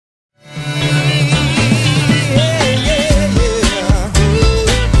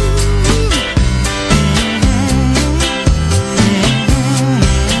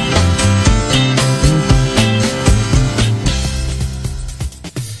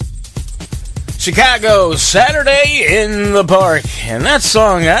Chicago, Saturday in the Park. And that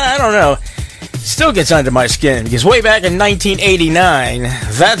song, I don't know, still gets under my skin, because way back in 1989,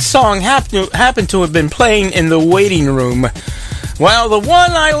 that song happened to have been playing in the waiting room while the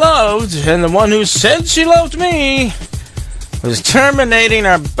one I loved, and the one who said she loved me, was terminating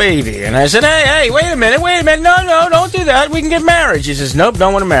our baby. And I said, hey, wait a minute, no, don't do that, we can get married. She says, nope,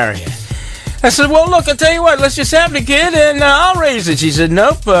 don't want to marry you. I said, well, look, I'll tell you what, let's just have the kid and I'll raise it. She said,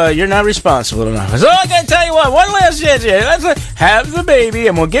 nope, you're not responsible enough. I said, I can tell you what, one last chance here. Let's have the baby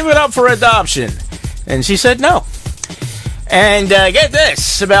and we'll give it up for adoption. And she said, no. And get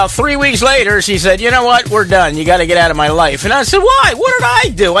this, about 3 weeks later, she said, you know what, we're done. You got to get out of my life. And I said, why? What did I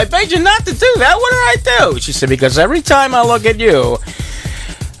do? I begged you not to do that. What did I do? She said, because every time I look at you,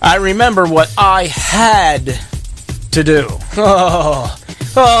 I remember what I had to do. Oh.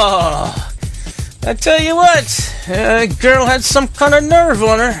 I tell you what, girl had some kind of nerve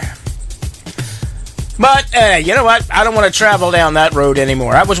on her. But, you know what? I don't want to travel down that road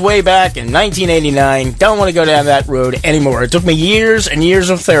anymore. I was way back in 1989. Don't want to go down that road anymore. It took me years and years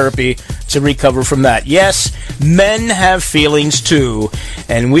of therapy to recover from that. Yes, men have feelings too,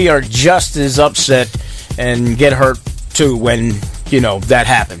 and we are just as upset and get hurt too when, that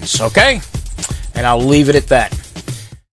happens, okay? And I'll leave it at that.